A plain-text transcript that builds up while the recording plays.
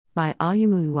By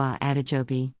Olumuyiwa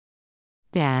Adejobi.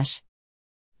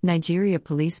 Nigeria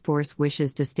police force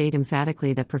wishes to state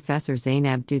emphatically that Professor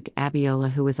Zainab Duke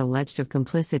Abiola, who is alleged of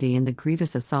complicity in the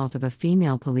grievous assault of a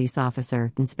female police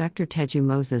officer, Inspector Teju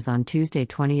Moses, on Tuesday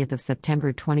 20th of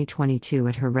September 2022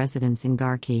 at her residence in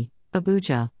Garki,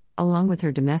 Abuja, along with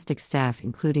her domestic staff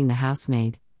including the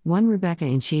housemaid, one Rebecca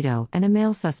Inchido, and a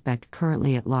male suspect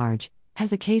currently at large,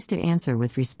 has a case to answer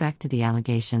with respect to the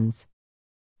allegations.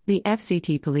 The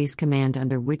FCT Police Command,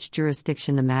 under which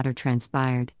jurisdiction the matter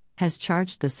transpired, has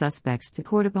charged the suspects to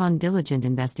court upon diligent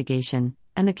investigation,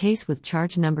 and the case with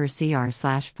charge number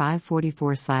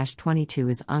CR/544/22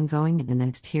 is ongoing, and the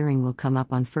next hearing will come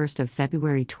up on 1st of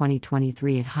February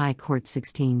 2023 at High Court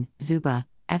 16, Zuba,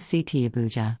 FCT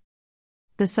Abuja.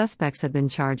 The suspects have been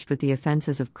charged with the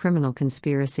offenses of criminal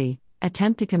conspiracy,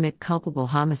 attempt to commit culpable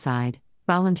homicide,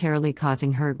 voluntarily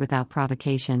causing hurt without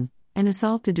provocation, and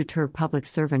assault to deter public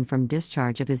servant from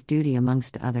discharge of his duty,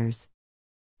 amongst others.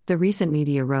 The recent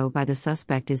media row by the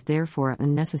suspect is therefore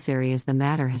unnecessary, as the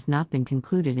matter has not been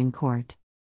concluded in court.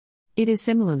 It is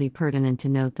similarly pertinent to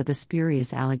note that the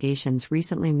spurious allegations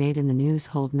recently made in the news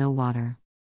hold no water.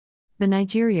 The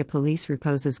Nigeria police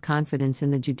reposes confidence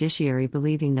in the judiciary,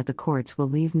 believing that the courts will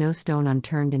leave no stone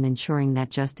unturned in ensuring that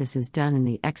justice is done in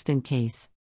the extant case.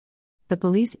 The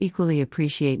police equally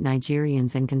appreciate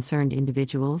Nigerians and concerned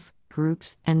individuals,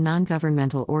 groups, and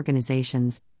non-governmental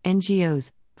organizations,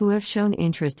 NGOs, who have shown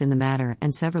interest in the matter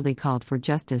and severally called for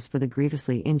justice for the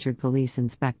grievously injured police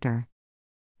inspector.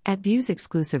 At Views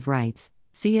Exclusive Rights,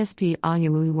 CSP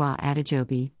Olumuyiwa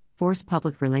Adejobi, Force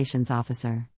Public Relations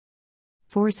Officer.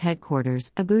 Force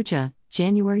Headquarters, Abuja,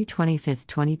 January 25,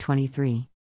 2023.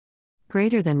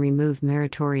 Greater than remove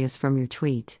Meritorious from your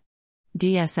tweet.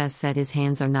 DSS said his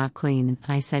hands are not clean, and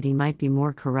I said he might be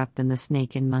more corrupt than the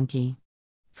snake and monkey.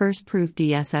 First prove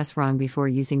DSS wrong before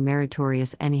using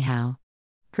Meritorious anyhow.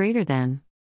 Greater than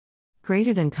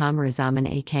comma Izaman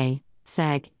AK,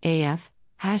 SAG, AF,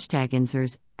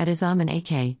 #Insers, at Izaman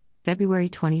AK, February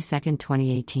 22,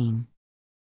 2018.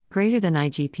 Greater than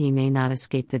IGP may not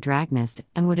escape the Dragnest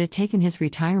and would have taken his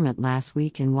retirement last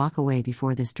week and walk away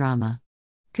before this drama.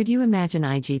 Could you imagine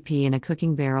IGP in a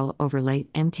cooking barrel over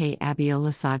late MK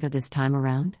Abiola saga this time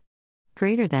around?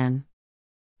 Greater than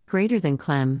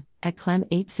Clem, at Clem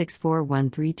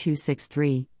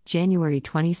 864132263, January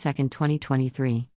 22, 2023.